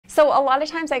So a lot of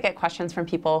times I get questions from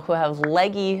people who have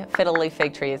leggy fiddly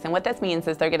fig trees, and what this means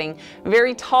is they're getting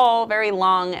very tall, very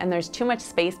long, and there's too much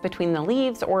space between the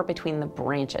leaves or between the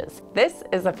branches. This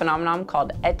is a phenomenon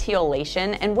called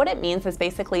etiolation, and what it means is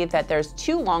basically that there's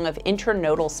too long of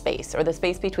internodal space, or the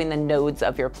space between the nodes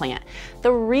of your plant.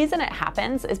 The reason it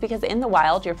happens is because in the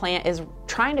wild your plant is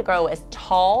trying to grow as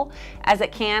tall as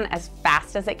it can, as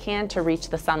fast as it can to reach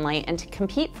the sunlight and to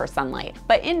compete for sunlight.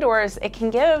 But indoors it can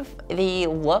give the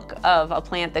look of a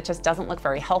plant that just doesn't look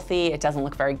very healthy, it doesn't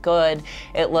look very good,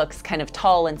 it looks kind of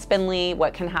tall and spindly.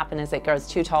 What can happen is it grows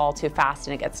too tall, too fast,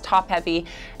 and it gets top heavy.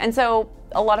 And so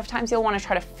a lot of times you'll want to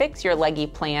try to fix your leggy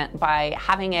plant by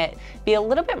having it be a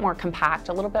little bit more compact,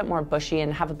 a little bit more bushy,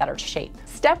 and have a better shape.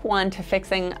 Step one to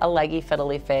fixing a leggy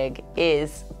fiddly fig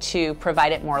is to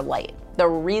provide it more light. The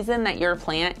reason that your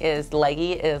plant is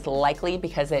leggy is likely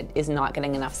because it is not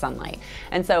getting enough sunlight.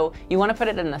 And so you want to put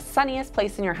it in the sunniest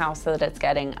place in your house so that it's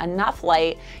getting enough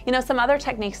light. You know, some other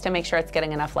techniques to make sure it's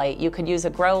getting enough light, you could use a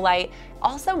grow light.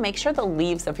 Also, make sure the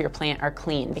leaves of your plant are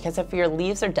clean, because if your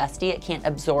leaves are dusty, it can't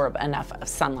absorb enough of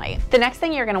sunlight. The next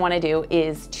thing you're going to want to do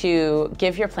is to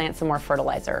give your plant some more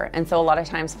fertilizer. And so a lot of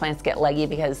times plants get leggy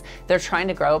because they're trying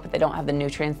to grow, but they don't have the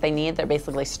nutrients they need. They're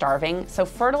basically starving. So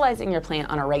fertilizing your plant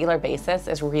on a regular basis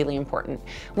is really important.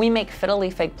 We make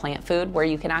fiddly fig plant food where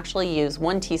you can actually use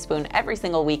 1 teaspoon every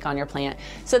single week on your plant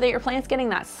so that your plant's getting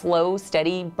that slow,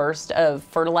 steady burst of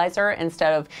fertilizer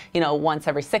instead of, once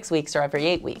every 6 weeks or every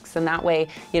 8 weeks. And that way,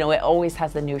 it always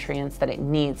has the nutrients that it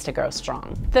needs to grow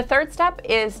strong. The third step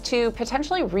is to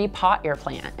potentially repot your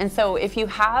plant. And so if you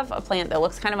have a plant that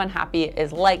looks kind of unhappy,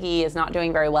 is leggy, is not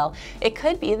doing very well, it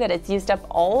could be that it's used up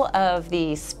all of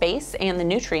the space and the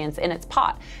nutrients in its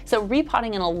pot. So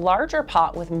repotting in a larger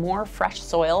pot with more fresh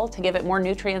soil to give it more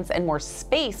nutrients and more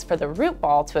space for the root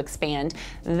ball to expand,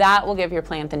 that will give your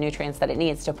plant the nutrients that it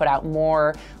needs to put out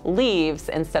more leaves.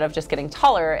 Instead of just getting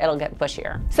taller, it'll get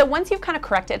bushier. So once you've kind of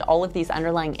corrected all of these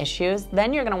underlying issues,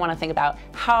 then you're going to want to think about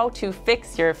how to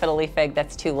fix your fiddly fig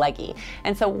that's too leggy.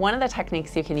 And so one of the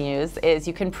techniques you can use is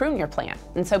you can prune your plant.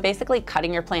 And so basically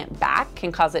cutting your plant back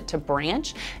can cause it to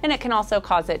branch, and it can also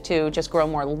cause it to just grow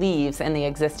more leaves in the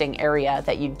existing area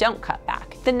that you don't cut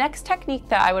back. The next technique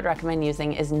that I would recommend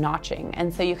using is notching.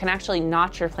 And so you can actually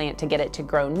notch your plant to get it to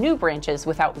grow new branches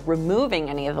without removing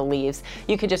any of the leaves.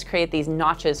 You could just create these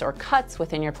notches or cuts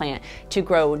within your plant to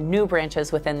grow new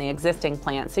branches within the existing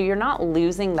plant. So you're not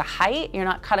losing the height, you're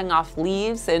not cutting off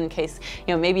leaves in case,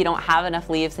 maybe you don't have enough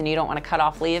leaves and you don't want to cut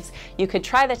off leaves. You could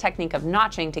try the technique of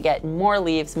notching to get more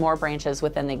leaves, more branches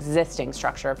within the existing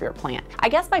structure of your plant. I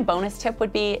guess my bonus tip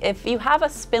would be, if you have a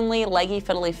spindly, leggy,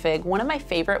 fiddly fig, one of my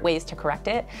favorite ways to correct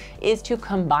it is to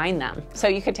combine them. So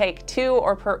you could take 2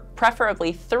 or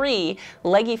preferably 3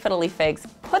 leggy, fiddly figs,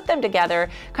 put them together,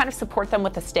 kind of support them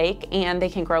with a stake, and they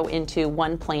can grow into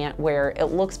one plant where it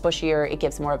looks bushier, it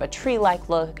gives more of a tree-like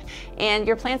look, and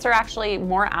your plants are actually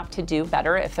more apt to do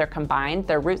better if they're combined.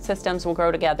 Their root systems will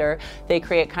grow together, they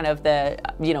create kind of the,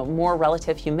 more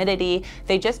relative humidity,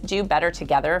 they just do better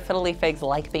together. Fiddly figs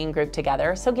like being grouped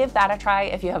together, so give that a try.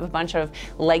 If you have a bunch of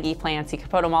leggy plants, you can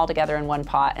put them all together in one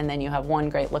pot, and then you have one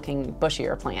great looking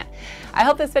bushier plant. I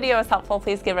hope this video was helpful.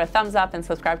 Please give it a thumbs up and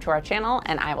subscribe to our channel,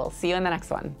 and I will see you in the next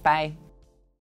one. Bye.